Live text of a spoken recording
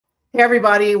Hey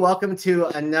everybody, welcome to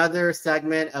another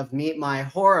segment of Meet My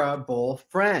Horrorble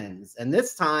Friends. And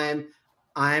this time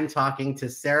I'm talking to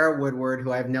Sarah Woodward,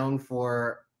 who I've known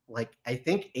for I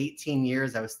think 18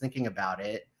 years. I was thinking about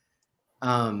it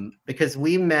because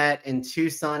we met in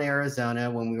Tucson,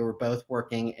 Arizona when we were both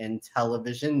working in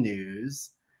television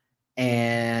news.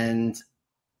 And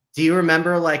do you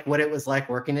remember what it was like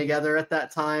working together at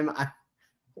that time?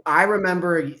 I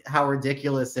remember how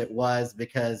ridiculous it was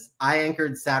because I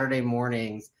anchored Saturday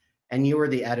mornings and you were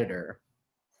the editor.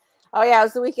 Oh yeah, I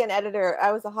was the weekend editor.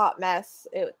 I was a hot mess.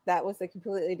 That was a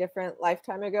completely different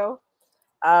lifetime ago.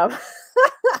 Um,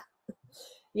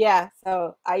 yeah,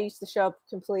 so I used to show up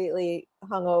completely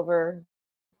hungover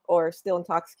or still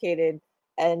intoxicated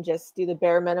and just do the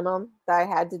bare minimum that I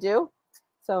had to do.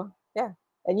 So yeah,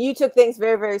 and you took things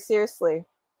very, very seriously.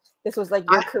 This was like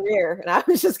your career, and I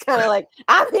was just kind of like,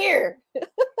 I'm here.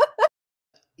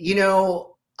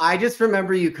 I just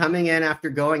remember you coming in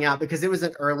after going out because it was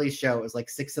an early show. It was like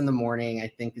 6 in the morning, I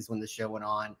think, is when the show went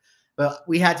on. But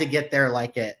we had to get there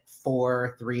at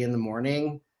 4, 3 in the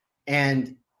morning.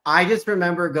 And I just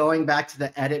remember going back to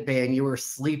the edit bay and you were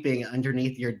sleeping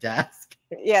underneath your desk.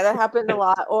 Yeah, that happened a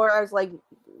lot. Or I was like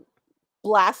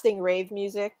blasting rave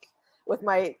music with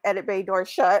my edit bay door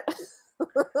shut.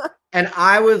 And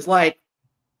I was like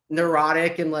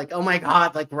neurotic and oh my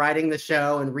God, writing the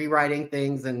show and rewriting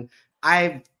things. And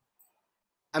I'm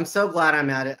so glad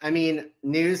I'm at it. I mean,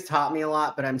 news taught me a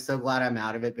lot, but I'm so glad I'm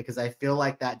out of it because I feel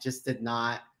like that just did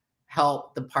not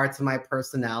help the parts of my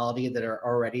personality that are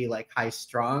already high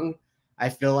strung. I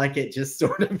feel like it just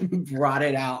sort of brought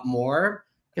it out more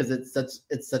because it's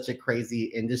such a crazy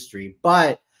industry.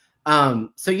 But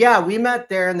so yeah, we met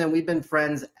there and then we've been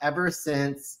friends ever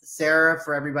since. Sarah,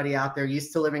 for everybody out there,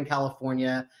 used to live in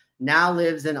California, now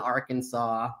lives in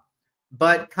Arkansas,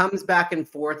 but comes back and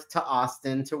forth to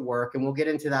Austin to work. And we'll get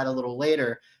into that a little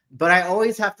later. But I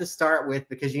always have to start with,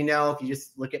 because, if you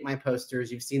just look at my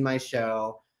posters, you've seen my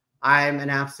show. I'm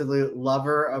an absolute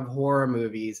lover of horror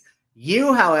movies.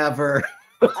 You, however,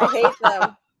 I hate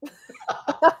them.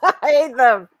 I hate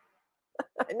them.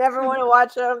 I never want to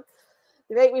watch them.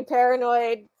 They make me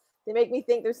paranoid. They make me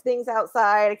think there's things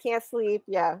outside. I can't sleep.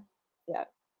 Yeah.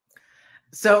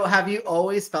 So have you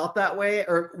always felt that way?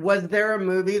 Or was there a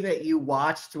movie that you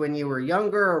watched when you were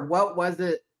younger? Or what was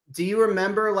it? Do you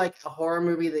remember a horror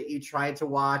movie that you tried to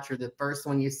watch or the first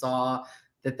one you saw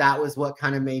that was what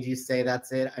kind of made you say,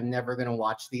 that's it, I'm never going to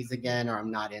watch these again, or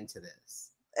I'm not into this?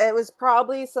 It was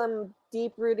probably some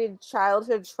deep-rooted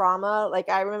childhood trauma. Like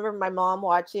I remember my mom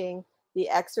watching The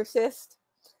Exorcist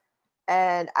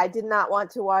and I did not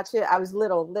want to watch it. I was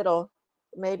little,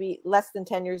 maybe less than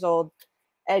 10 years old.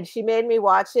 And she made me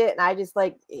watch it and I just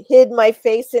hid my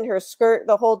face in her skirt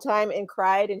the whole time and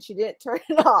cried and she didn't turn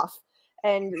it off.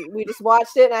 And we just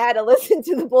watched it and I had to listen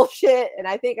to the bullshit. And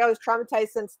I think I was traumatized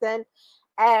since then.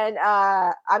 And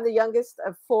I'm the youngest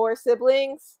of 4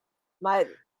 siblings. My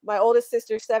oldest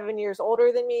sister's 7 years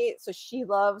older than me. So she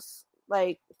loves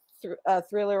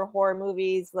thriller horror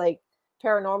movies,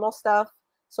 paranormal stuff.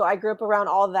 So I grew up around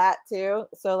all that too.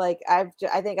 So I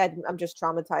think I'm just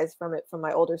traumatized from it, from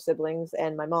my older siblings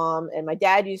and my mom. And my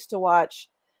dad used to watch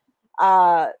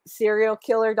serial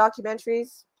killer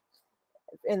documentaries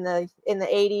in the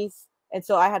 80s, and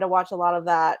so I had to watch a lot of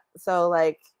that. So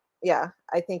yeah,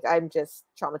 I think I'm just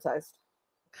traumatized.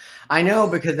 I know,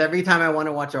 because every time I want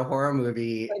to watch a horror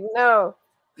movie, no,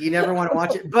 you never want to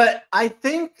watch it. But I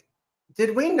think,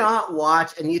 did we not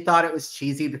watch, and you thought it was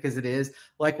cheesy because it is,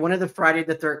 one of the Friday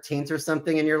the 13th or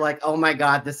something, and you're like, oh my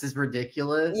God, this is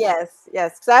ridiculous? Yes.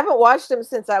 Because I haven't watched them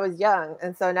since I was young.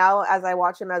 And so now as I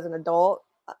watch them as an adult,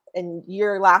 and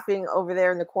you're laughing over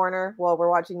there in the corner while we're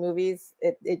watching movies,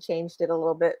 it changed it a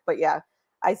little bit. But yeah,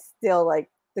 I still like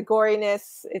the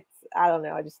goriness. I don't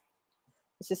know. It's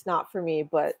just not for me,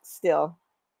 but still.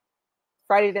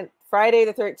 Friday the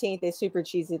 13th is super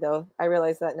cheesy though. I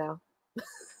realize that now.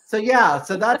 So yeah,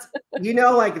 so that's,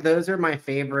 those are my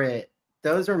favorite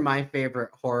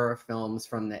horror films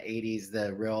from the 80s,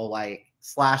 the real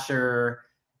slasher,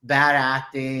 bad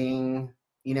acting,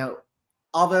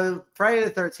 although Friday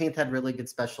the 13th had really good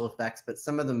special effects, but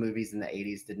some of the movies in the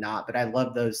 80s did not, but I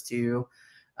love those too.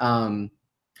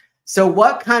 So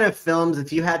what kind of films,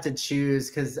 if you had to choose,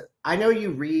 because I know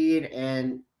you read,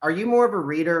 and are you more of a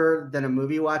reader than a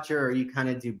movie watcher, or you kind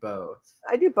of do both?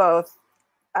 I do both.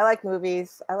 I like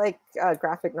movies. I like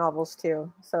graphic novels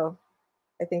too. So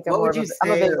I think I'm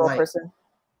I'm a visual person.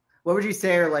 What would you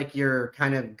say are your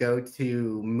kind of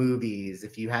go-to movies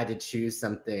if you had to choose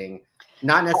something,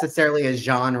 not necessarily a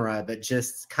genre, but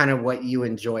just kind of what you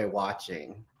enjoy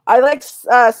watching? I like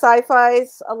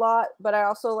sci-fis a lot, but I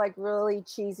also like really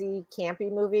cheesy,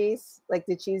 campy movies. Like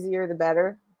the cheesier, the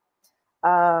better.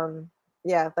 Um,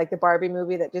 yeah, like the Barbie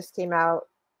movie that just came out.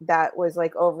 That was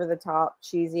like over the top,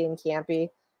 cheesy and campy.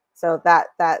 So that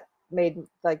made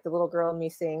like the little girl in me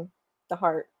sing the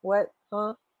heart. What?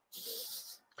 Huh?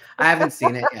 I haven't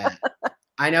seen it yet.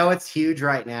 I know it's huge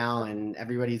right now and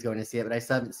everybody's going to see it, but I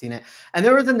still haven't seen it. And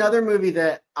there was another movie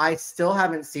that I still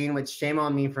haven't seen, which shame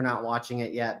on me for not watching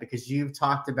it yet because you've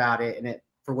talked about it and it,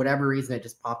 for whatever reason, it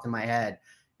just popped in my head,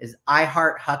 is I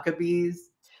Heart Huckabees.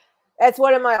 That's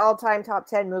one of my all-time top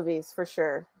 10 movies for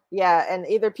sure. Yeah, and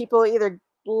either people either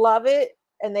love it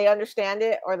and they understand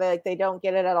it, or they don't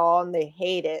get it at all and they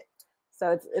hate it.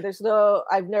 So there's no,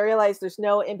 I've never realized there's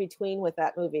no in between with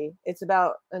that movie. It's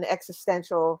about an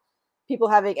existential, people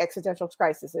having existential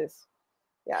crises.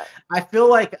 Yeah. I feel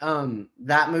like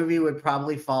that movie would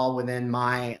probably fall within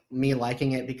me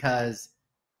liking it because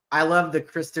I love the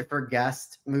Christopher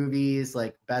Guest movies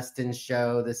like Best in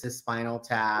Show, This Is Spinal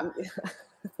Tap.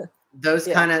 Those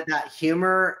Yeah. kind of that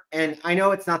humor, and I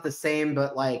know it's not the same,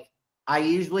 but like I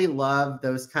usually love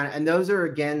those kind of, and those are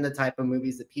again the type of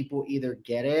movies that people either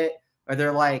get it or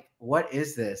they're like, what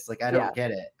is this? Like I Yeah. don't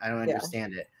get it. I don't Yeah.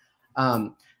 understand it.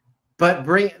 But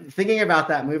thinking about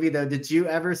that movie though, did you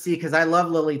ever see, because I love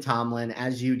Lily Tomlin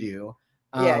as you do.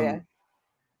 Yeah.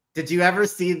 Did you ever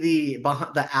see the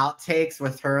outtakes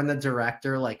with her and the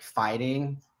director like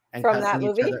fighting and From that cussing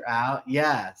each movie? other out?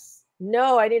 Yes.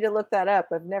 No, I need to look that up.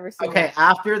 I've never seen Okay, that.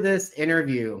 after this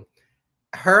interview,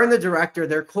 her and the director,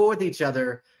 they're cool with each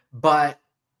other, but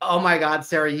oh my God,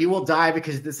 Sarah, you will die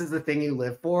because this is the thing you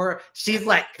live for. She's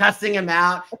like cussing him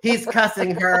out. He's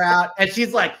cussing her out. And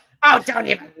she's like, oh, don't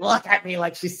even look at me.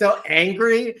 Like she's so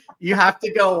angry. You have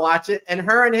to go watch it. And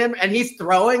her and him, and he's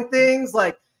throwing things.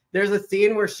 Like there's a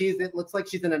scene where it looks like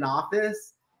she's in an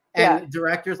office and the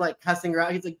director's like cussing her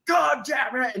out. He's like, God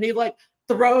damn it. And he like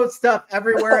throws stuff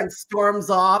everywhere and storms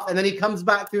off. And then he comes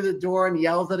back through the door and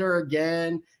yells at her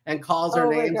again and calls her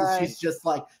names. And she's just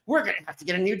like, we're going to have to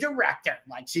get a new director.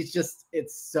 Like she's just,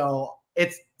 it's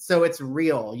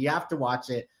real. You have to watch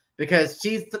it because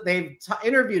they've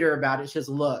interviewed her about it. She says,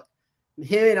 look,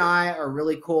 him and I are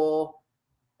really cool.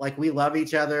 Like we love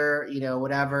each other, you know,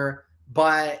 whatever,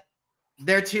 but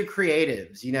they're two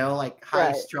creatives, you know, like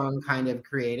high strung kind of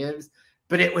creatives.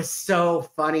 But it was so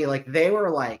funny. Like they were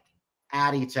like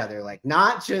at each other, like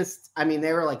not just, I mean,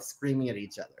 they were like screaming at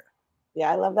each other. Yeah,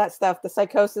 I love that stuff. The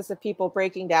psychosis of people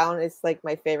breaking down is like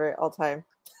my favorite all time.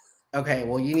 Okay,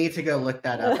 well, you need to go look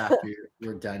that up after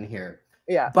you're done here.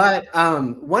 Yeah. But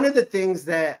one of the things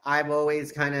that I've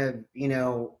always kind of, you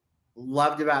know,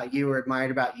 loved about you or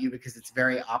admired about you, because it's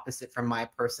very opposite from my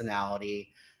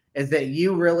personality, is that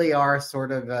you really are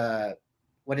sort of a,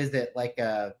 what is it, like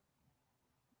a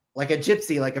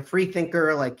gypsy, like a free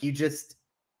thinker. Like you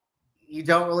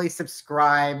don't really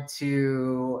subscribe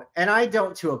to, and I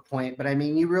don't to a point, but I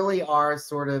mean, you really are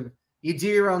sort of, you do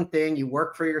your own thing, you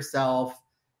work for yourself.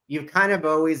 You've kind of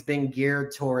always been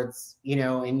geared towards, you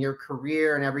know, in your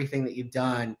career and everything that you've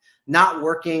done, not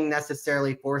working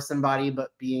necessarily for somebody,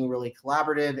 but being really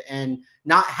collaborative and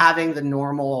not having the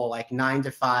normal like 9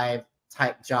 to 5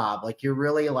 type job. Like you're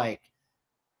really like,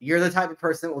 you're the type of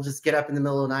person that will just get up in the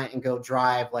middle of the night and go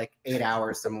drive like 8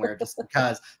 hours somewhere just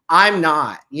because. I'm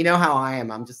not. You know how I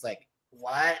am. I'm just like,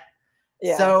 what?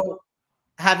 Yeah. So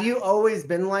have you always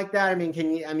been like that? I mean,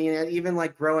 even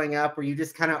like growing up, were you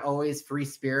just kind of always free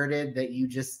spirited, that you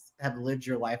just have lived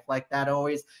your life like that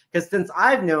always? Because since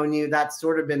I've known you, that's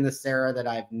sort of been the Sarah that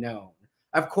I've known.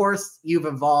 Of course, you've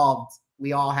evolved.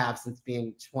 We all have since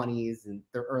being 20s and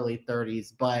the early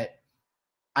 30s, but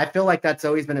I feel like that's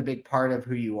always been a big part of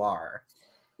who you are.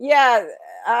 Yeah,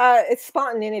 it's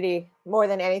spontaneity more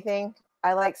than anything.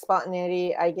 I like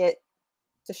spontaneity. I get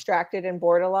distracted and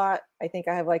bored a lot. I think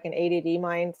I have like an ADD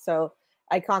mind, so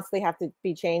I constantly have to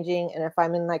be changing. And if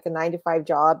I'm in like a 9 to 5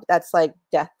 job, that's like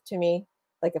death to me.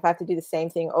 Like if I have to do the same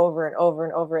thing over and over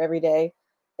and over every day,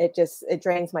 it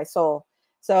drains my soul.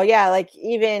 So yeah, like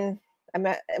even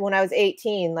when I was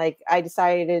 18, like I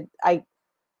decided I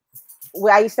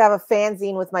used to have a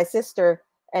fanzine with my sister,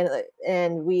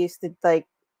 and we used to like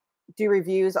do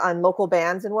reviews on local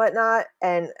bands and whatnot.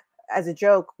 And as a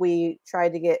joke, we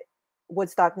tried to get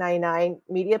Woodstock 99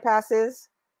 media passes,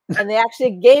 and they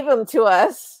actually gave them to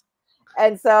us.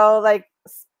 And so like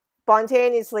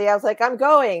spontaneously, I was like, I'm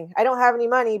going. I don't have any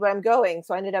money, but I'm going.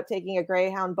 So I ended up taking a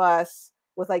Greyhound bus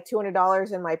with like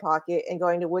 $200 in my pocket and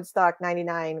going to Woodstock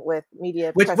 99 with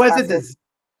media. Which was a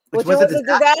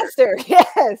disaster.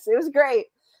 Yes, it was great.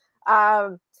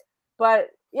 But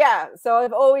yeah, so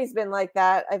I've always been like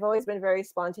that. I've always been very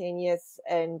spontaneous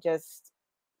and just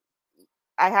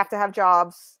I have to have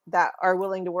jobs that are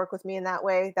willing to work with me in that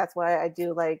way. That's why I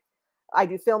do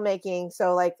filmmaking.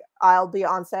 So like I'll be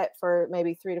on set for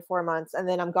maybe 3 to 4 months and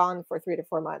then I'm gone for 3 to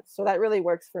 4 months. So that really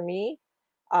works for me,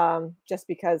 just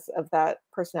because of that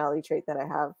personality trait that I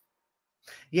have.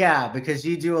 Yeah, because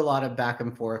you do a lot of back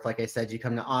and forth. Like I said, you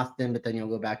come to Austin, but then you'll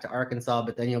go back to Arkansas,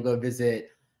 but then you'll go visit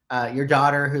your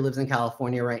daughter who lives in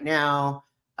California right now.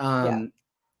 Yeah.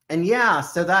 And yeah,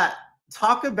 so that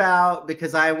talk about,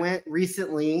 because I went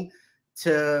recently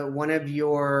to one of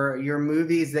your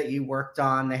movies that you worked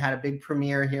on. They had a big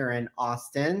premiere here in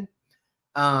Austin.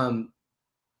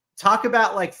 Talk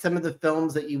about like some of the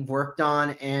films that you've worked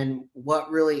on and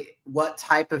what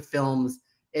type of films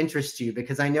interest you,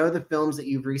 because I know the films that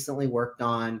you've recently worked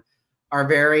on are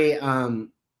very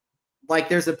like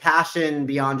there's a passion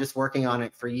beyond just working on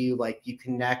it for you. Like you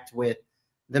connect with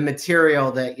the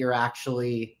material that you're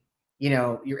actually,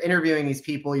 you're interviewing these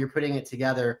people, you're putting it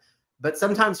together. But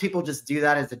sometimes people just do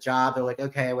that as a job. They're like,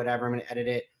 okay, whatever, I'm going to edit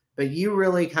it. But you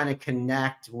really kind of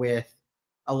connect with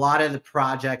a lot of the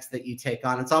projects that you take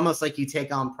on. It's almost like you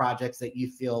take on projects that you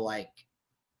feel like,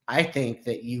 I think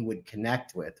that you would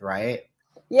connect with, right?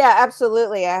 Yeah,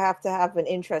 absolutely. I have to have an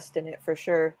interest in it for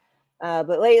sure.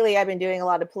 But lately, I've been doing a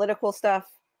lot of political stuff.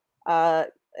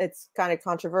 It's kind of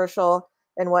controversial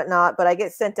and whatnot, but I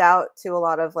get sent out to a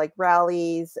lot of like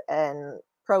rallies and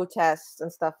protests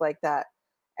and stuff like that.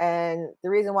 And the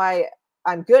reason why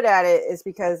I'm good at it is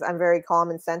because I'm very calm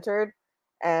and centered,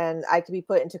 and I can be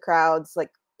put into crowds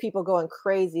like people going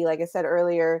crazy. Like I said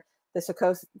earlier, the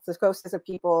psychosis of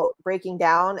people breaking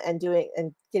down and doing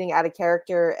and getting out of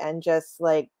character and just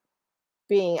like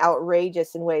being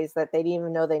outrageous in ways that they didn't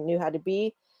even know they knew how to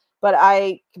be. But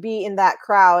I could be in that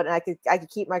crowd and I could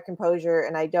keep my composure,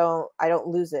 and I don't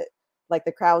lose it like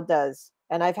the crowd does.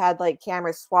 And I've had like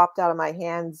cameras swapped out of my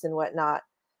hands and whatnot,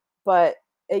 but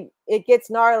it gets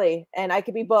gnarly, and I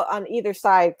could be both on either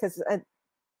side, because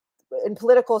in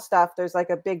political stuff there's like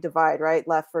a big divide, right?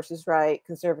 Left versus right,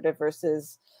 conservative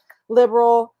versus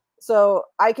liberal. So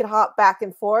I could hop back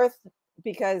and forth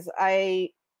because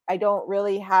I don't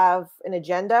really have an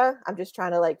agenda. I'm just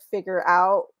trying to like figure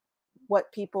out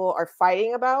what people are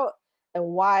fighting about and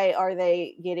why are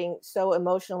they getting so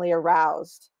emotionally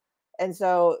aroused. And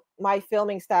so my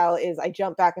filming style is I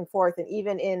jump back and forth, and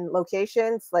even in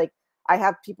locations, like I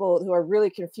have people who are really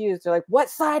confused. They're like, "What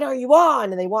side are you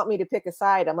on?" And they want me to pick a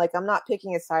side. I'm like, "I'm not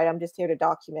picking a side. I'm just here to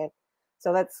document."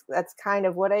 So that's kind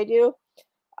of what I do.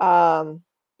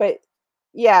 But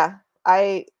yeah,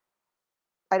 I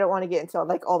don't want to get into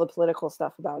like all the political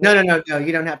stuff about No, it. no, no, no,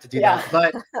 you don't have to do Yeah. that.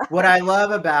 But what I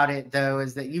love about it though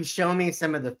is that you've shown me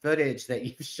some of the footage that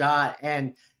you've shot,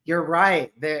 and you're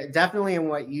right. There definitely in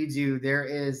what you do, there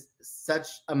is such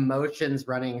emotions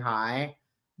running high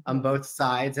on both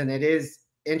sides. And it is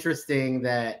interesting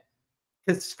that,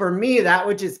 because for me, that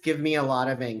would just give me a lot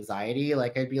of anxiety.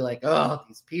 Like I'd be like, oh,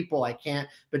 these people, I can't,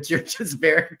 but you're just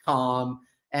very calm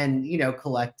and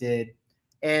collected.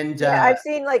 And Yeah, I've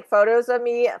seen like photos of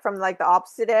me from like the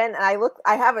opposite end, and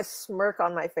I have a smirk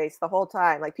on my face the whole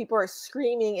time. Like people are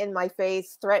screaming in my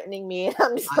face, threatening me, and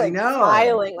I'm just I like know.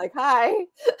 smiling, like, hi.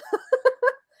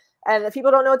 And the people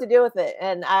don't know what to do with it.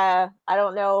 And I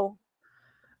don't know.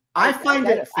 I find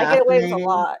it I get away with a fascinating.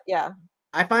 lot. Yeah.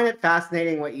 I find it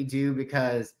fascinating what you do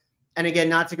because, and again,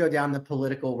 not to go down the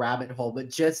political rabbit hole, but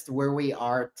just where we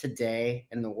are today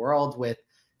in the world with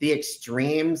the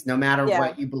extremes, no matter Yeah.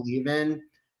 what you believe in,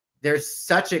 there's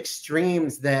such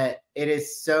extremes that it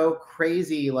is so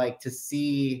crazy, like to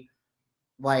see,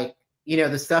 like,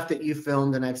 the stuff that you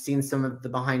filmed, and I've seen some of the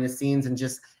behind the scenes,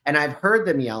 and I've heard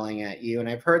them yelling at you, and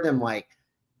I've heard them like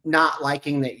not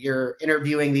liking that you're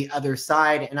interviewing the other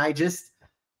side. And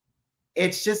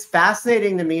it's just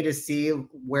fascinating to me to see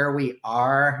where we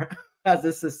are as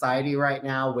a society right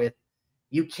now with,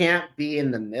 you can't be in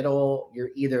the middle.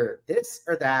 You're either this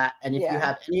or that. And if you Yeah.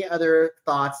 have any other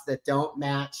thoughts that don't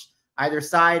match either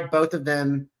side, both of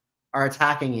them are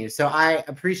attacking you. So I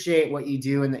appreciate what you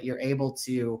do and that you're able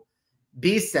to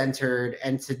be centered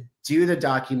and to do the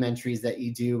documentaries that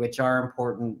you do, which are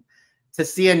important, to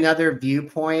see another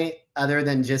viewpoint other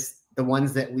than just the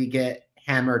ones that we get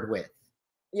hammered with,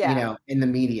 Yeah. in the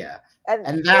media. And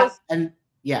And those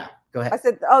yeah, go I ahead.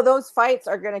 said, oh, those fights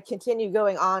are going to continue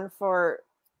going on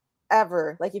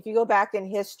forever. Like if you go back in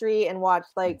history and watch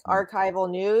like Mhm. archival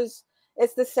news,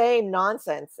 it's the same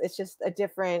nonsense. It's just a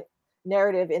different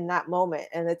narrative in that moment,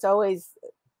 and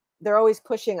they're always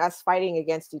pushing us fighting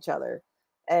against each other.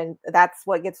 And that's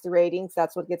what gets the ratings,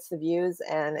 that's what gets the views,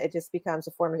 and it just becomes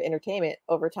a form of entertainment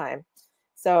over time.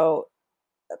 So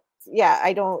yeah,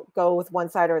 I don't go with one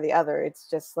side or the other. It's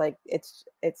just like it's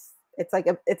It's like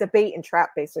it's a bait and trap,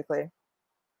 basically.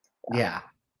 Yeah.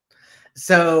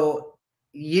 So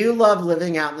you love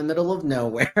living out in the middle of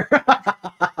nowhere.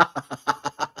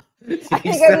 I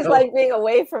think I just So like being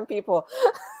away from people.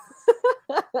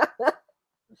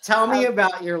 tell me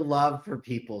about your love for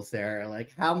people, Sarah. Like,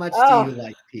 how much do Oh you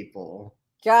like people?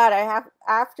 God, I have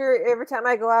after every time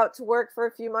I go out to work for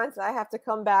a few months, I have to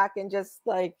come back and just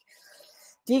like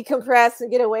decompress and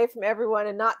get away from everyone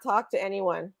and not talk to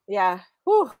anyone. Yeah.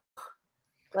 Whew.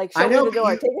 Like I show me know, the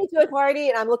door. Take me to a party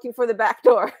and I'm looking for the back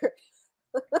door.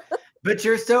 but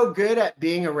you're so good at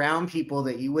being around people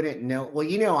that you wouldn't know. Well,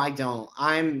 you know, I don't.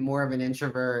 I'm more of an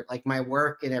introvert. Like my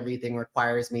work and everything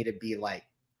requires me to be like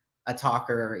a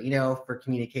talker, you know, for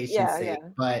communication's Yeah, sake. yeah.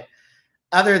 But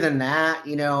other than that,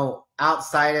 you know,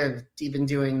 outside of even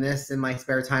doing this in my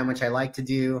spare time, which I like to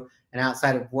do, and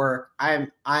outside of work,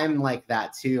 I'm like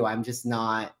that too. I'm just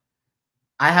not.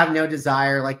 I have no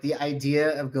desire, like the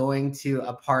idea of going to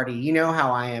a party. You know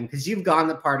how I am because you've gone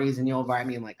to parties and you'll invite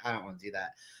me. I'm like, I don't want to do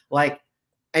that. Like,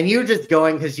 and you're just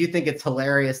going because you think it's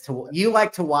hilarious to. You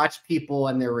like to watch people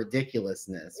and their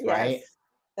ridiculousness, right? Yes.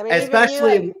 I mean,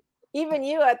 Especially even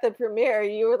you at the premiere,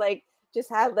 you were like just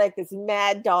had like this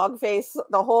mad dog face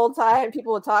the whole time.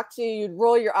 People would talk to you, you'd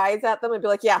roll your eyes at them and be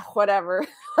like, yeah, whatever.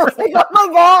 I was like, oh my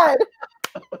God,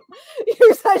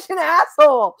 you're such an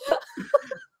asshole.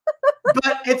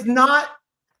 but it's not.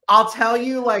 I'll tell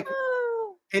you, like,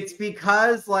 it's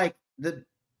because like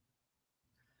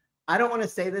I don't want to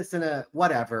say this in a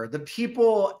whatever. The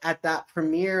people at that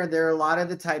premiere, there are a lot of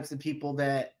the types of people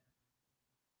that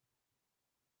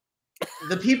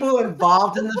the people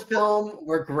involved in the film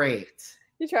were great.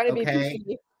 You're trying to be Okay.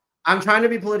 PC. I'm trying to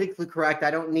be politically correct.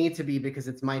 I don't need to be because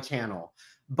it's my channel.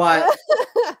 But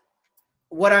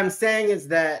what I'm saying is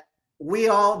that we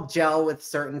all gel with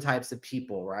certain types of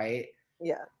people, right?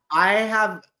 Yeah.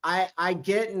 I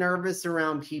get nervous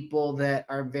around people that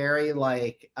are very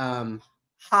like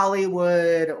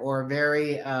Hollywood or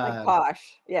very Like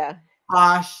posh. Yeah.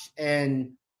 posh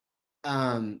and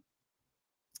um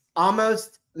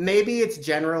almost maybe it's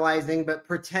generalizing but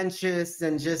pretentious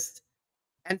and just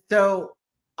and so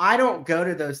I don't go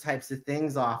to those types of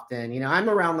things often. You know, I'm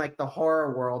around like the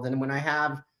horror world and when I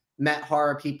have met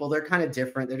horror people, they're kind of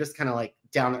different. They're just kind of like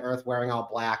down to earth wearing all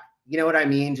black. You know what I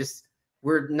mean? Just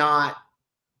we're not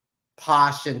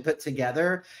posh and put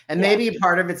together. And Yeah. maybe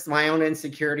part of it's my own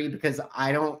insecurity because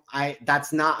I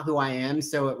that's not who I am.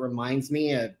 So it reminds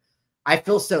me of I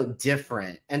feel so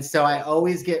different. And so I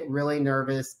always get really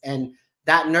nervous. And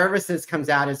that nervousness comes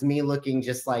out as me looking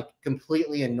just like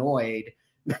completely annoyed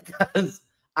because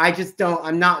I just don't,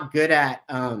 I'm not good at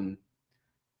having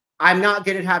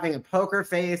a poker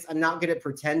face. I'm not good at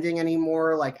pretending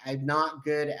anymore. Like I'm not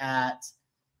good at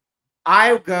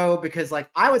I go because like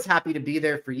I was happy to be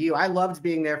there for you. I loved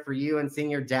being there for you and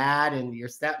seeing your dad and your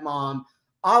stepmom.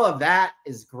 All of that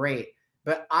is great.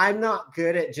 But I'm not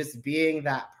good at just being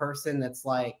that person that's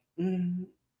like,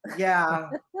 yeah.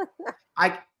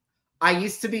 I I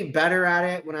used to be better at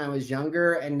it when I was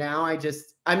younger and now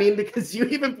I mean because you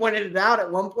even pointed it out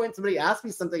at one point somebody asked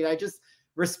me something and I just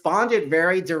responded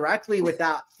very directly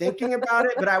without thinking about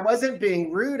it, but I wasn't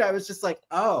being rude. I was just like,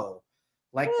 "Oh,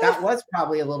 like that was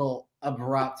probably a little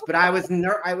abrupt, but I was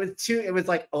too it was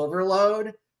like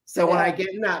overload. So when I Yeah.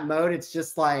 get in that mode, it's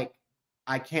just like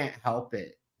I can't help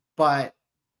it. But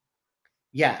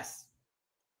yes,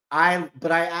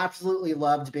 but I absolutely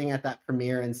loved being at that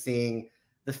premiere and seeing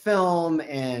the film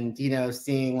and you know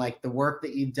seeing like the work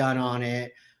that you've done on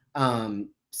it.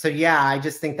 So yeah, I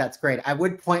just think that's great. I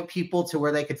would point people to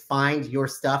where they could find your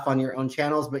stuff on your own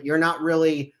channels, but you're not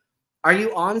really are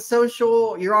you on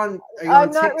social? Are you on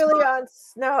I'm not really TikTok? on.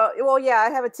 No, well, yeah, I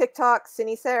have a TikTok,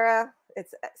 Cine Sarah.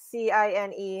 It's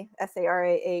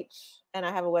CineSarah, and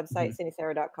I have a website, Mhm.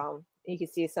 cinesarah.com. You can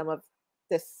see some of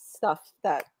this stuff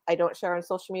that I don't share on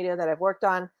social media that I've worked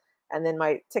on, and then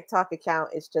my TikTok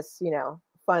account is just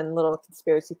fun little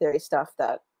conspiracy theory stuff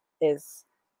that is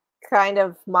kind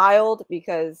of mild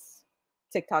because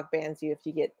TikTok bans you if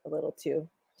you get a little too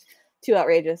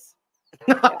outrageous.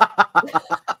 Yeah.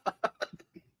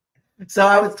 So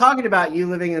I I'm was talking about you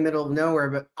living in the middle of nowhere,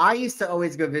 but I used to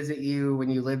always go visit you when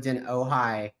you lived in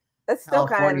Ojai, That's still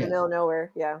kind of in the California. middle of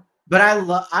nowhere. Yeah. But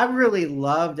I really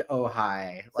loved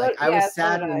Ojai. So Like I yeah, was so did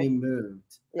sad when I. you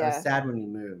moved. I was Yeah. sad when you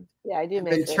moved. Yeah, I do And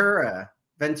miss it.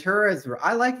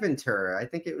 I like Ventura. I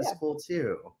think it was Yeah, cool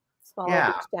too. small little Yeah.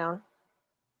 beach town.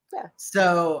 Yeah.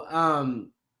 So,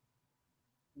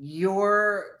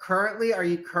 are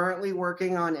you currently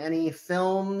working on any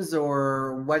films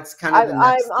or what's kind of the I'm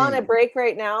next on a thing? break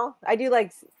right now. I do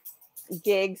like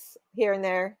gigs here and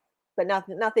there, but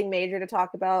nothing major to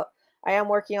talk about. I am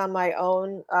working on my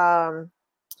own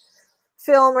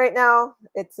film right now.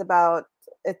 It's about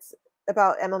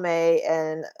MMA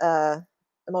and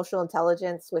emotional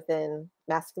intelligence within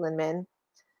masculine men.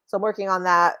 So I'm working on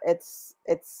that. It's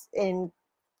in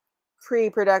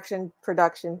pre-production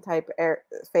production type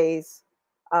phase.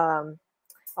 Um,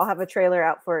 I'll have a trailer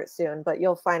out for it soon, but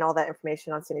you'll find all that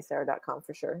information on cindysarah.com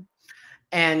for sure.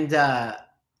 And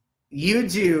you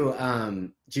do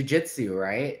jujitsu,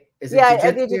 right? Is it Yeah,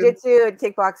 I do jujitsu? jujitsu and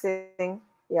kickboxing.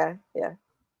 Yeah, yeah.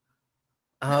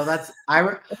 Oh,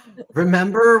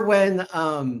 remember when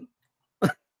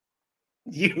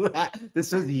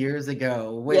this was years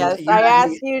ago when Yes, you I had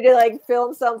asked me. you to like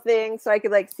film something so I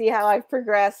could like see how I've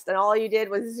progressed, and all you did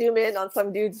was zoom in on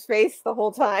some dude's face the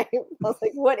whole time. I was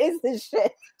like, "What is this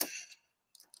shit?"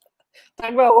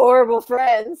 Talking about horrible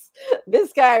friends.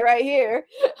 This guy right here.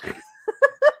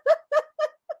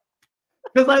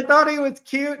 Because I thought he was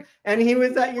cute and he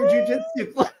was at your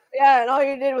jujitsu class. Yeah, and all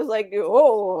you did was like do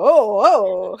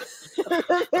oh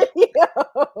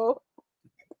video.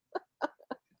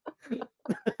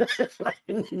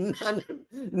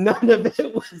 None of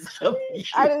it was of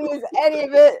I you. didn't use any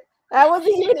of it. I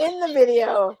wasn't even in the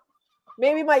video.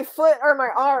 Maybe my foot or my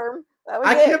arm. That was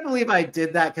I it. can't believe I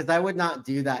did that because I would not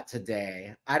do that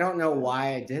today. I don't know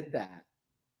why I did that.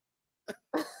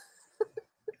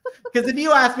 Because if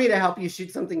you asked me to help you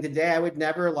shoot something today, I would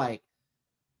never like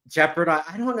jeopardize.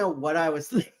 I don't know what I was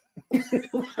thinking.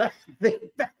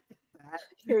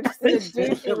 You're just in a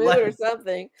douchey mood or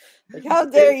something. Like, how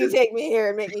It dare you just take me here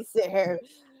and make me sit here?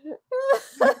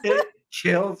 it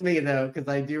kills me though, because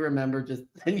I do remember just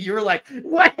and you were like,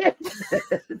 "What is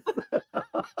this?"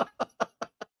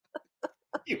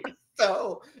 You were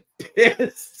so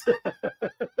pissed.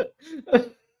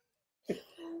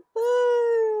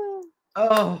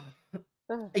 Oh,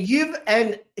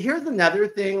 and here's another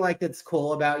thing like that's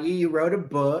cool about you. You wrote a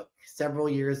book several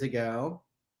years ago,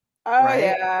 Oh right?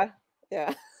 yeah,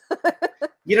 yeah,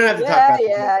 You don't have to talk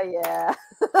yeah, about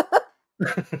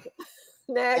the book. yeah, yeah.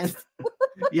 And Next,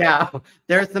 yeah,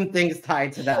 there are some things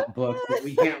tied to that book that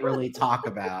we can't really talk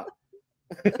about.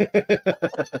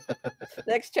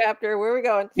 next chapter. Where are we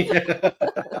going? Yeah.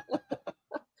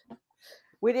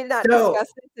 We did not So, discuss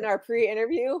this in our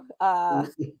pre-interview.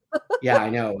 yeah, I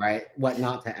know, right? What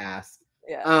not to ask.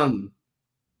 Yeah. Um,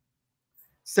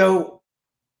 so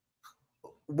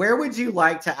where would you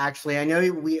like to actually? I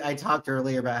know I talked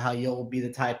earlier about how you'll be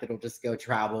the type that'll just go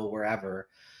travel wherever.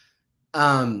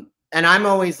 And I'm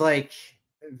always like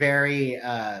very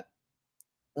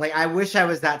like I wish I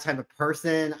was that type of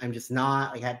person. I'm just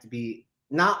not. Like I have to be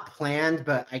not planned,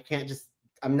 but I can't just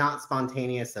I'm not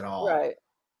spontaneous at all. Right.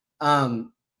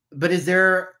 Um, but is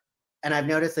there and I've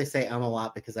noticed I say a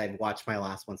lot because I've watched my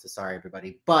last one, so sorry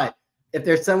everybody. But if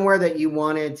there's somewhere that you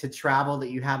wanted to travel that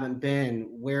you haven't been,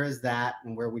 where is that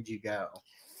and where would you go?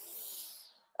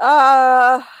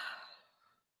 Uh,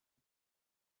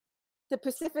 the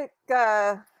Pacific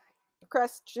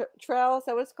Crest Trail. Is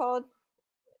that what it's called?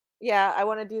 Yeah, I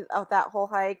want to do that whole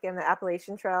hike and the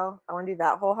Appalachian Trail. I want to do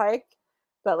that whole hike,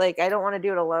 but like I don't want to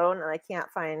do it alone, and I can't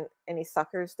find any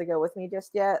suckers to go with me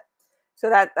just yet. So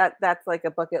that's like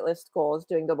a bucket list goal is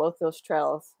doing both those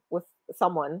trails with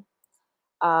someone.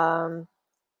 Um,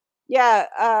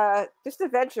 yeah, just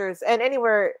adventures and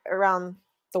anywhere around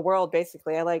the world.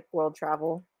 Basically, I like world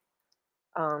travel.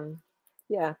 Um,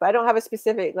 yeah, but I don't have a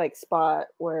specific like spot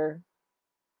where.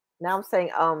 Now I'm saying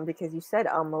because you said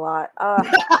a lot.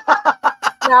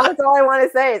 Now that's all I want to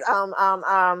say is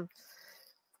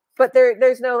but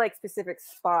there's no like specific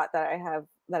spot that I have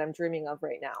that I'm dreaming of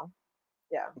right now.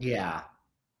 Yeah. Yeah.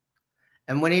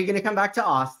 And when are you going to come back to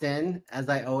Austin? As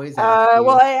I always ask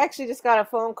Well, you. I actually just got a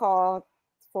phone call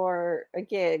for a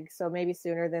gig, so maybe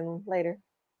sooner than later.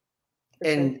 For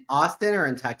sure. In Austin or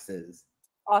in Texas?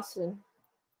 Austin.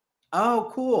 Oh,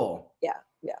 cool. Yeah.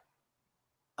 Yeah.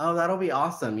 Oh, that'll be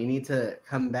awesome. You need to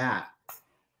come back.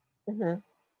 Mm-hmm.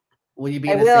 Will you be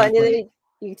I in the will, same and then place?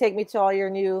 you can take me to all your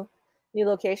new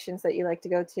locations that you like to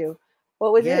go to.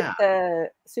 What was it? Yeah.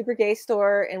 The Super Gay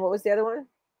Store, and what was the other one?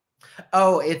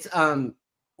 Oh, it's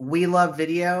We Love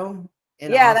Video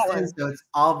in Yeah, that Austin. one. So it's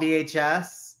all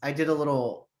VHS. I did a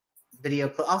little video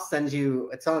clip. I'll send you,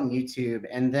 it's on YouTube.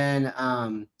 And then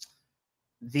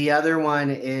the other one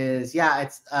is, yeah,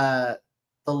 it's the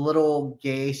little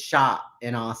gay shop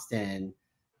in Austin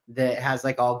that has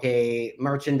like all gay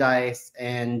merchandise.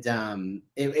 And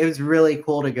it was really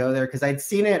cool to go there because I'd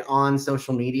seen it on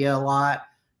social media a lot,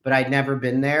 but I'd never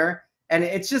been there. And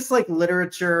it's just like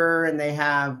literature, and they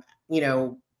have,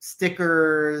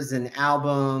 stickers and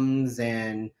albums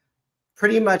and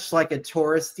pretty much like a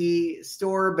touristy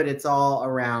store, but it's all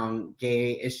around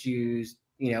gay issues,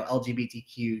 you know,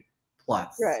 LGBTQ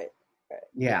plus. Right.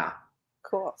 Yeah.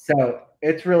 Cool. So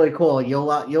it's really cool. You'll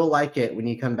like it when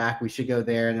you come back. We should go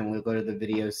there, and then we'll go to the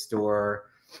video store.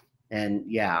 And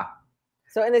yeah.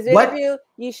 So in this interview,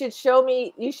 you should show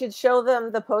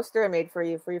them the poster I made for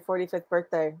you for your 45th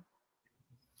birthday.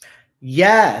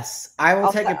 Yes, I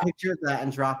will take a picture of that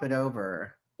and drop it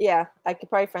over. Yeah, I could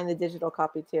probably find the digital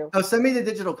copy too. Oh, send me the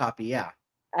digital copy. Yeah.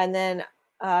 And then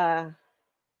also,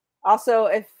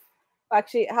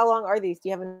 how long are these? Do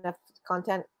you have enough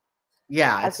content?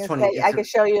 Yeah, it's 20. I could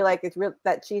show you like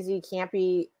that cheesy,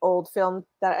 campy old film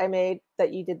that I made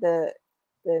that you did the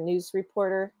news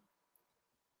reporter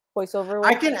voiceover with.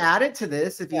 I can add it to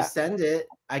this if you send it.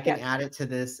 I can add it to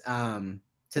this.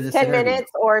 To this 10 interview.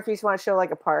 minutes, or if you just want to show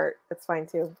like a part, that's fine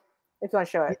too. If you want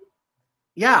to show it.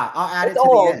 Yeah, I'll add it to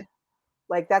old. the end.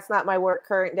 Like that's not my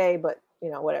current day, but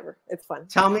you know, whatever. It's fun.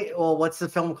 Tell me, well, what's the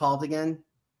film called again?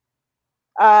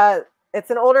 It's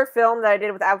an older film that I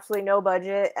did with absolutely no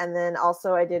budget, and then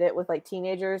also I did it with like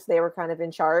teenagers. They were kind of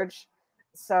in charge,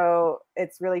 so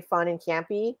it's really fun and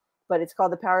campy. But it's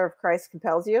called The Power of Christ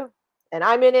Compels You, and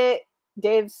I'm in it.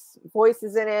 Dave's voice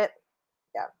is in it.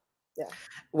 Yeah.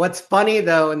 What's funny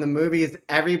though in the movie is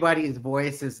everybody's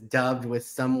voice is dubbed with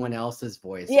someone else's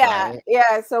voice. Yeah, right?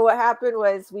 yeah. So what happened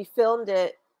was we filmed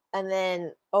it, and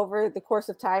then over the course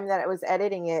of time that I was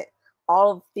editing it,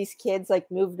 all of these kids like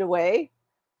moved away,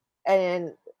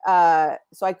 and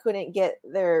so I couldn't get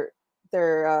their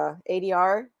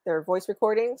ADR, their voice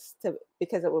recordings,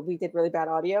 because we did really bad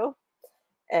audio.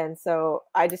 And so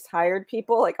I just hired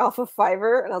people like off of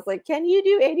Fiverr, and I was like, "Can you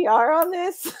do ADR on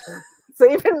this?" So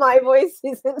even my voice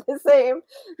isn't the same.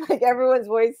 Like everyone's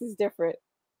voice is different.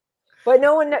 But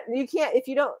you can't, if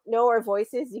you don't know our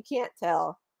voices, you can't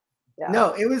tell. Yeah. No,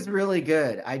 it was really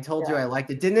good. I told you I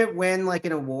liked it. Didn't it win like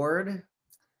an award?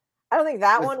 I don't think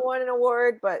that one won an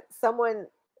award, but someone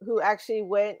who actually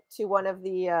went to one of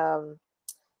the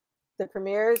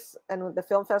premieres and the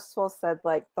film festival said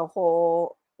like the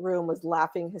whole room was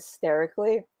laughing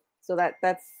hysterically. So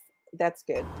that's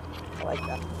good. I like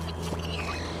that.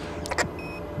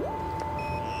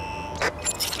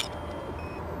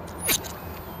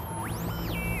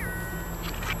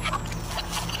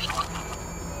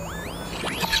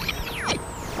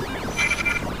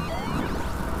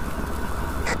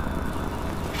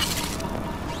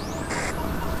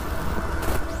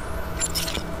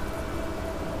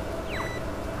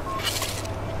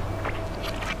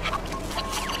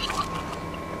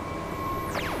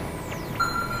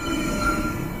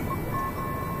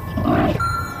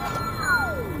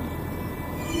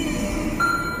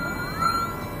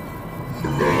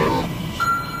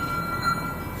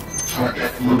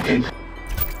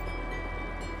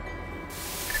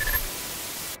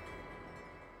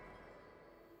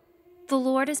 The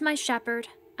Lord is my shepherd,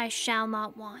 I shall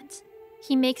not want.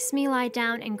 He makes me lie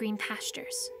down in green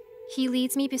pastures. He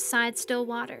leads me beside still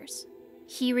waters.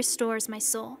 He restores my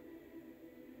soul.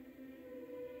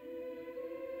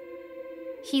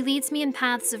 He leads me in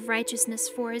paths of righteousness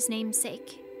for his name's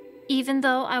sake, even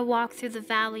though I walk through the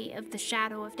valley of the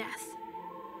shadow of death.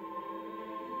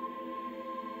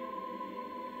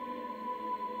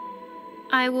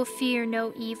 I will fear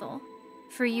no evil,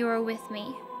 for you are with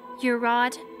me. Your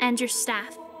rod and your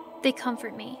staff, they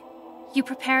comfort me. You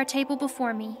prepare a table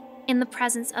before me in the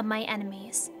presence of my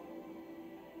enemies.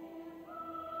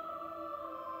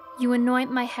 You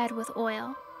anoint my head with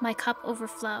oil, my cup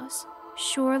overflows.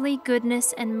 Surely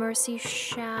goodness and mercy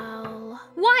shall...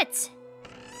 What?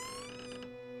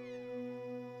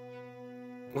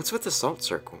 What's with the salt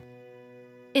circle?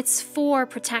 It's for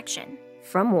protection.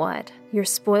 From what? You're a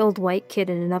spoiled white kid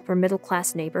in an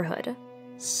upper-middle-class neighborhood.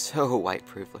 So white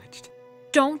privileged.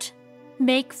 Don't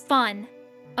make fun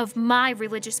of my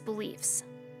religious beliefs.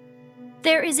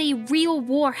 There is a real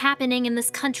war happening in this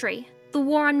country. The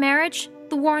war on marriage,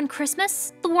 the war on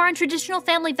Christmas, the war on traditional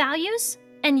family values,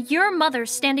 and your mother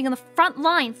standing on the front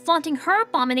line flaunting her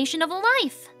abomination of a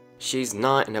life. She's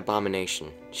not an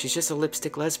abomination. She's just a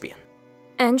lipstick lesbian.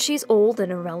 And she's old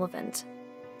and irrelevant.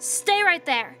 Stay right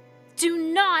there. Do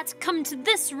not come to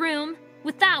this room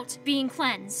without being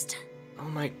cleansed. Oh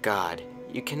my god,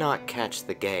 you cannot catch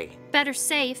the gay. Better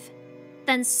safe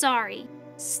than sorry.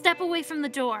 Step away from the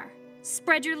door.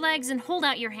 Spread your legs and hold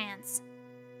out your hands.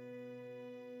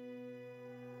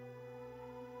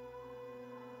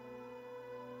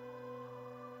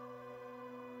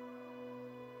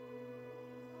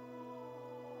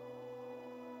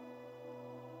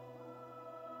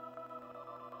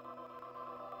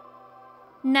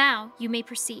 Now you may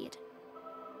proceed.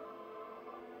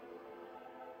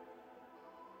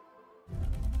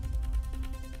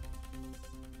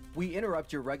 We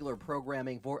interrupt your regular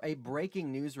programming for a breaking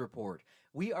news report.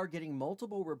 We are getting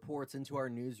multiple reports into our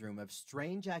newsroom of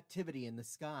strange activity in the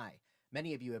sky.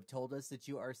 Many of you have told us that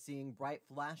you are seeing bright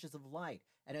flashes of light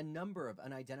and a number of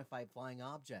unidentified flying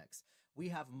objects. We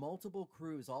have multiple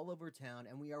crews all over town,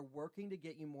 and we are working to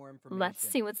get you more information. Let's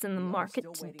see what's in the market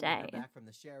still waiting today. To hear back from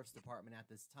the sheriff's department at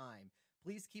this time.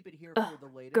 Please keep it here Ugh, for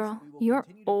the latest. girl, We will you're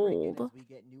continue to break in old. as we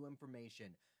get new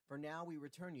information. For now, we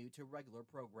return you to regular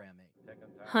programming.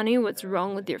 Honey, what's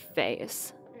wrong with your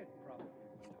face?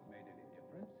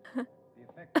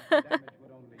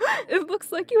 It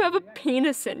looks like you have a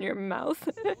penis in your mouth.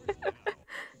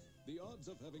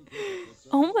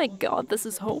 Oh my god, this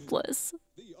is hopeless.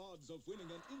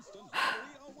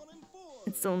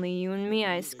 It's only you and me,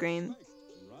 Ice Cream.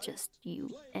 Just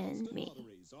you and me.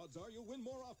 Odds are you'll win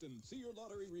more often. See your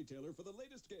lottery retailer for the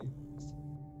latest games.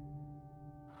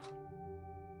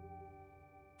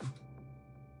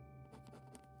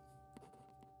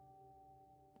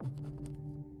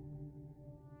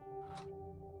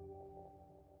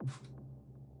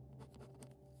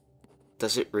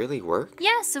 Does it really work?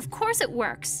 Yes, of course it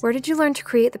works. Where did you learn to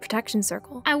create the protection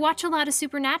circle? I watch a lot of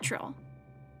Supernatural.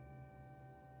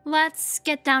 Let's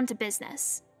get down to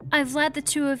business. I've led the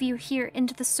two of you here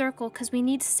into the circle because we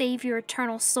need to save your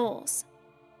eternal souls.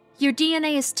 Your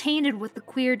DNA is tainted with the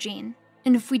queer gene,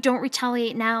 and if we don't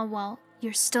retaliate now, well,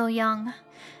 you're still young.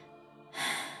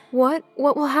 What?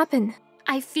 What will happen?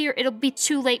 I fear it'll be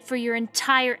too late for your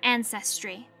entire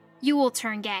ancestry. You will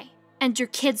turn gay, and your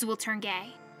kids will turn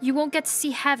gay. You won't get to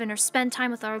see heaven or spend time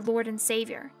with our Lord and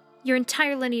Savior. Your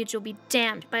entire lineage will be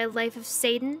damned by a life of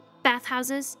Satan,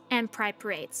 bathhouses, and pride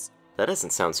parades. That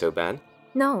doesn't sound so bad.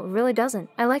 No, it really doesn't.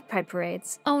 I like pride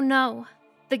parades. Oh no,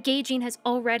 the gay gene has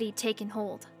already taken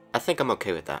hold. I think I'm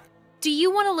okay with that. Do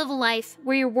you want to live a life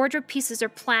where your wardrobe pieces are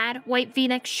plaid, white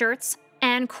V-neck shirts,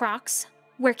 and Crocs?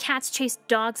 Where cats chase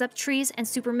dogs up trees and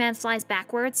Superman flies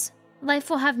backwards? Life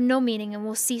will have no meaning and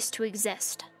will cease to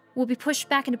exist. We'll be pushed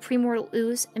back into premortal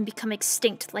ooze and become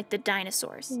extinct like the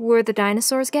dinosaurs. Were the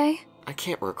dinosaurs gay? I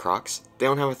can't wear Crocs. They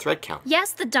don't have a thread count.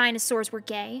 Yes, the dinosaurs were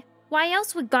gay. Why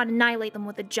else would God annihilate them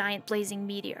with a giant blazing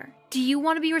meteor? Do you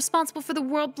want to be responsible for the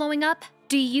world blowing up?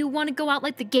 Do you want to go out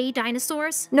like the gay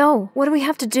dinosaurs? No, what do we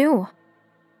have to do?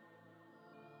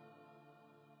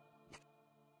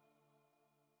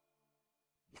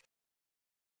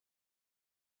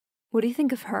 What do you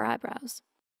think of her eyebrows?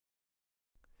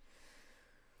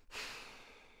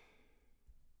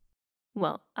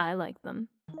 Well, I like them.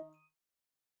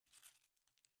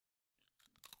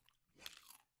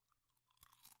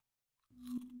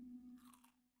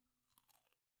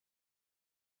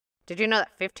 Did you know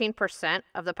that 15%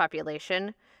 of the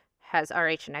population has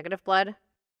Rh negative blood?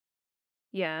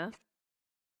 Yeah.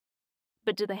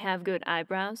 But do they have good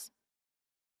eyebrows?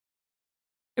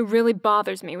 It really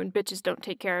bothers me when bitches don't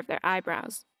take care of their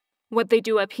eyebrows. What they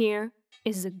do up here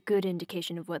is a good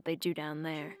indication of what they do down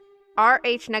there.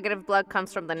 Rh negative blood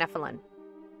comes from the Nephilim.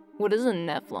 What is a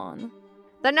Nephilim?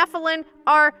 The Nephilim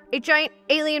are a giant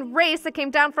alien race that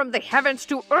came down from the heavens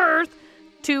to Earth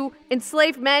to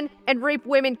enslave men and rape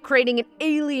women, creating an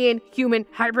alien-human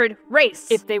hybrid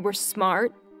race. If they were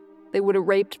smart, they would have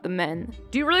raped the men.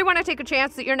 Do you really want to take a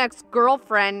chance that your next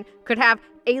girlfriend could have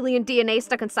alien DNA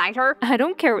stuck inside her? I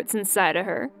don't care what's inside of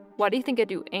her. Why do you think I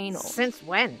do anal? Since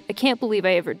when? I can't believe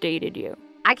I ever dated you.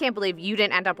 I can't believe you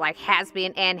didn't end up like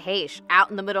has-been Anne Heche, out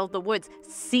in the middle of the woods,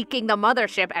 seeking the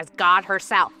mothership as God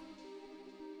herself.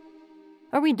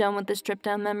 Are we done with this trip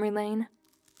down memory lane?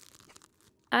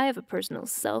 I have a personal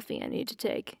selfie I need to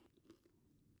take.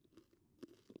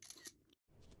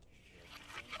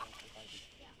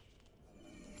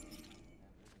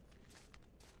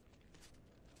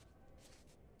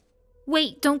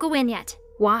 Wait, don't go in yet.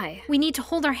 Why? We need to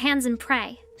hold our hands and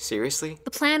pray. Seriously?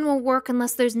 The plan won't work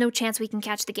unless there's no chance we can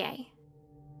catch the gay.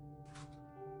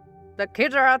 The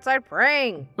kids are outside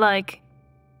praying. Like,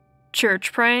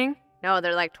 church praying? No,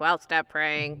 they're like 12-step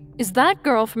praying. Is that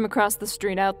girl from across the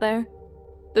street out there?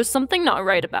 There's something not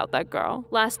right about that girl.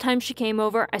 Last time she came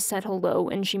over, I said hello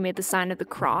and she made the sign of the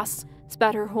cross,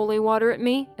 spat her holy water at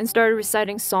me, and started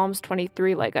reciting Psalms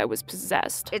 23 like I was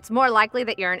possessed. It's more likely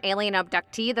that you're an alien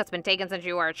abductee that's been taken since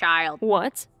you were a child.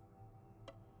 What?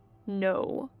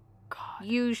 No. God.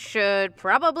 You should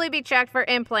probably be checked for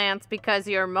implants because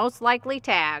you're most likely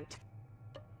tagged.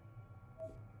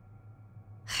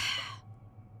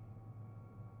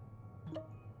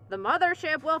 The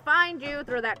mothership will find you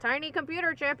through that tiny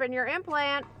computer chip in your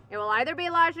implant. It will either be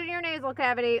lodged in your nasal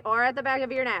cavity or at the back of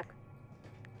your neck.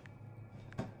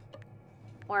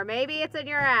 Or maybe it's in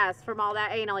your ass from all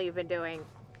that anal you've been doing.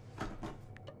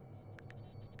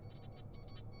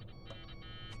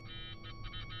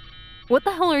 What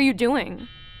the hell are you doing?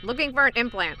 Looking for an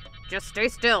implant. Just stay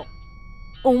still.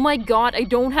 Oh my god, I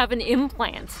don't have an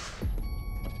implant.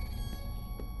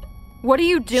 What are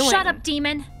you doing? Shut up,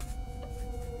 demon.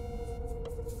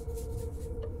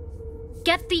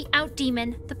 Get thee out,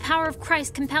 demon. The power of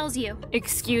Christ compels you.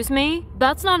 Excuse me?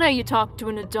 That's not how you talk to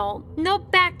an adult. No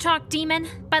backtalk, demon.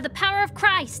 By the power of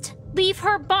Christ. Leave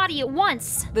her body at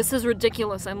once. This is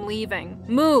ridiculous. I'm leaving.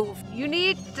 Move. You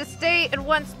need to stay in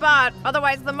one spot,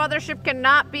 otherwise the mothership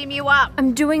cannot beam you up.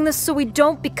 I'm doing this so we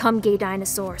don't become gay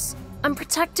dinosaurs. I'm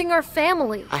protecting our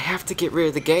family. I have to get rid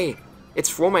of the gay. It's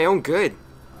for my own good.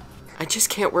 I just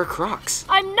can't wear Crocs.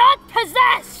 I'm not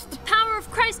possessed! The power of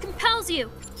Christ compels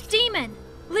you. Demon,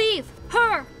 leave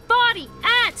her body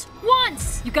at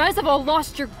once! You guys have all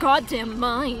lost your goddamn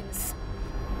minds.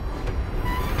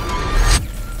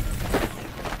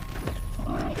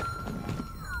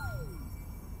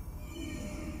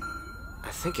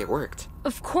 I think it worked.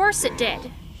 Of course it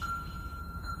did.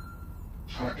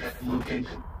 Target located.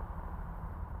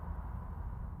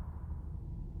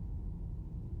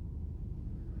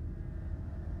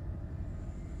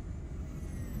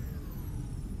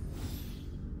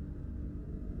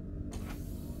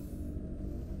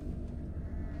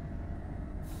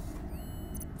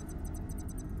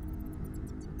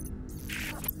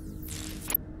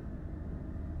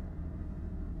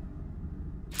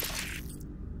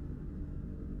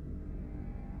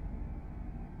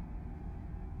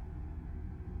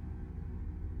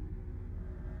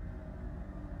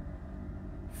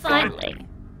 Finally,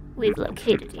 we've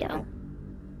located you.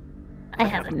 I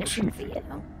have a mission for you.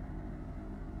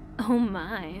 Oh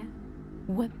my.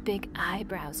 What big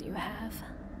eyebrows you have.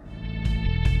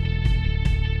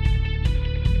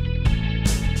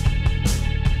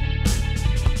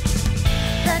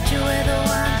 Thought you were the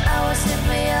one, I was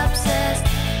simply obsessed.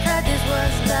 Thought this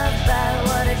was love, but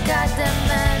what a goddamn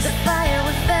mess. The fire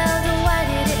we felt, why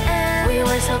did it end? We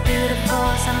were so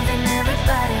beautiful, something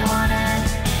everybody